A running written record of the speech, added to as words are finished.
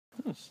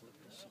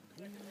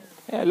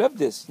Yeah, I love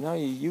this. Now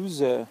you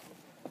use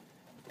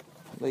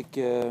like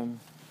I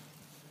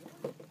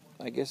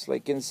guess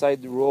like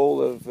inside the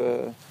roll of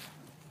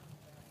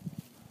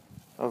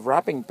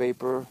wrapping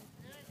paper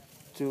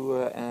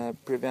to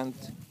prevent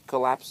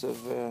collapse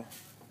of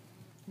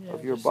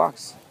your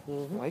box. I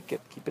like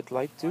it. Keep it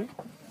light too.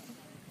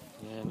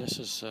 Yeah, and this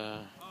is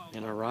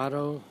an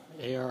Arado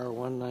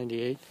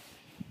AR-198.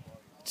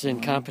 It's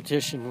in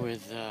competition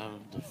with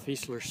the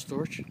Fiesler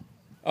Storch.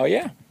 Oh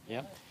yeah.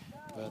 Yeah,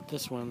 but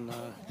this one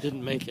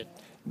didn't make it.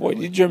 Boy,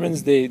 the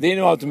Germans, they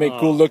know how to make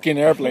cool-looking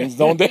airplanes,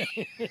 don't they?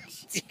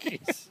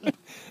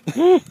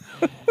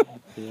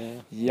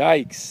 Yeah.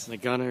 Yikes. The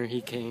gunner,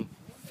 he came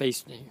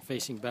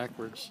facing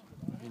backwards,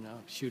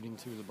 shooting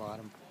through the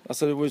bottom.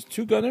 So there was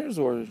two gunners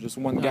or just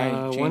one guy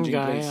changing One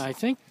guy, place? I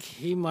think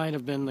he might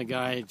have been the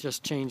guy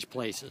just changed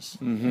places.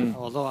 Mm-hmm.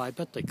 Although I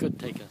bet they could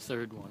take a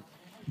third one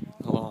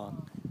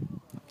along,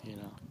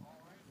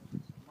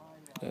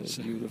 That is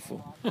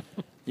beautiful.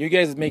 You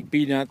guys make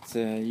peanuts,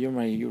 you're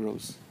my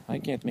heroes. I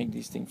can't make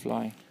these things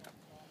fly.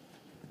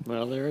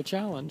 Well, they're a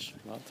challenge,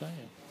 I'll tell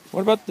you.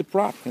 What about the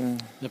prop?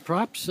 The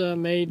prop's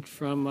made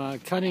from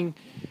cutting,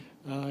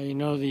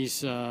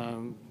 these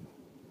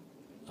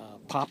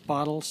pop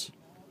bottles,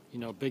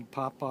 big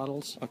pop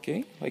bottles.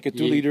 Okay, like a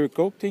 2-liter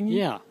Coke thingy?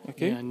 Yeah.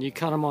 Okay. Yeah, and you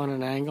cut them on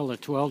an angle, a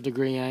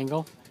 12-degree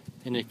angle,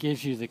 and it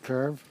gives you the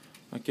curve.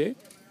 Okay.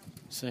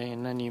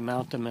 And then you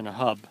mount them in a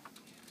hub.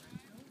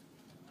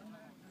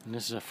 And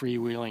this is a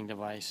freewheeling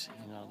device,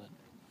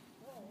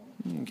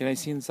 Can I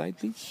see inside,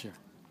 please? Sure.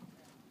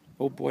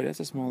 Oh boy, that's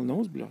a small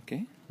nose block,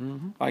 eh?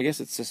 Mm-hmm. I guess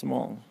it's a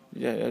small.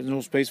 Yeah, there's no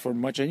space for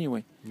much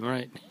anyway.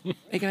 Right.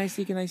 Hey, can I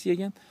see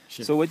again?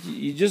 Sure. So what?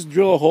 You just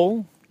drill a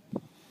hole,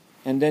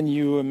 and then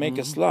you make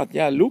a slot.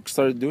 Yeah, Luke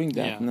started doing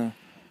that. Yeah.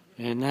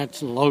 And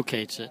that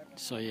locates it,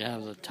 so you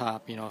have the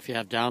top. If you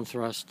have down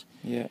thrust,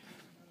 Yeah.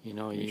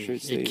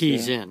 it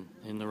keys in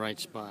the right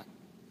spot.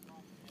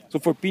 So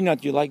for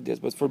peanut, you like this,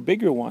 but for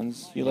bigger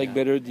ones, you like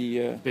better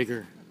the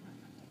bigger,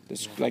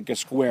 like a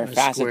square,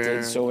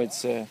 faceted. So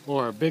it's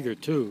or a bigger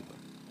tube.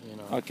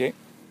 Okay.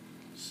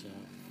 So.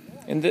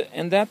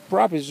 And that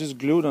prop is just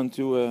glued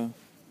onto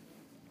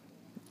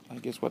I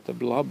guess what, the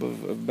blob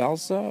of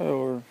balsa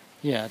or?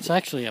 Yeah, it's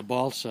actually a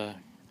balsa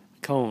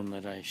cone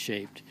that I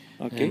shaped.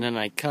 Okay. And then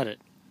I cut it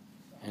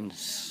and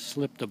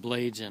slipped the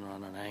blades in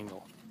on an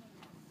angle.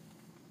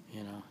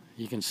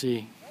 You can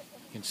see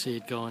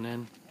it going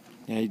in.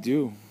 Yeah, I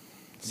do.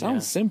 It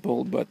sounds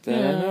simple, but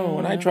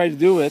when I try to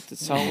do it,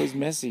 it's always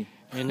messy.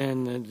 And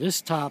then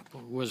this top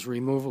was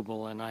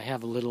removable, and I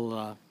have a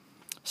little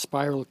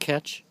spiral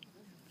catch.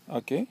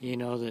 Okay.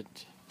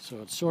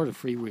 So it's sort of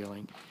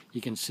freewheeling.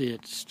 You can see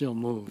it still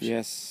moves.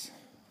 Yes.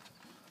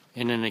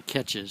 And then it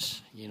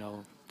catches,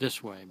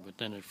 this way, but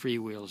then it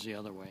freewheels the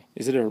other way.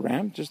 Is it a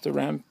ramp? Just a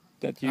ramp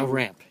that you? A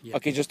ramp. Yeah.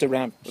 Okay, just a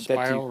ramp.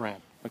 Spiral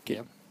ramp. Okay.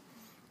 Yep.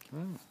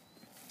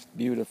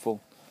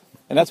 Beautiful.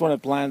 And that's one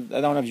of the plans. I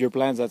don't have your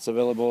plans. That's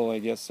available, I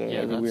guess,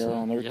 everywhere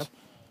on Earth. Yep.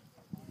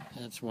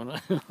 That's one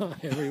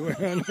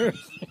everywhere on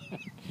Earth.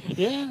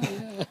 Yeah.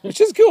 Which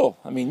is cool.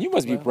 I mean, you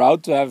must be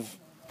proud to have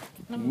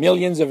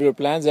millions of your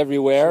plans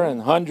everywhere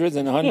and hundreds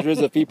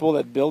of people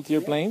that built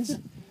your planes.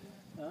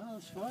 Oh,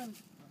 it's fun.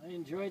 I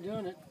enjoy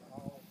doing it.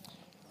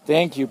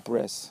 Thank you,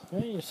 Press.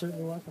 Hey, you're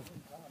certainly welcome.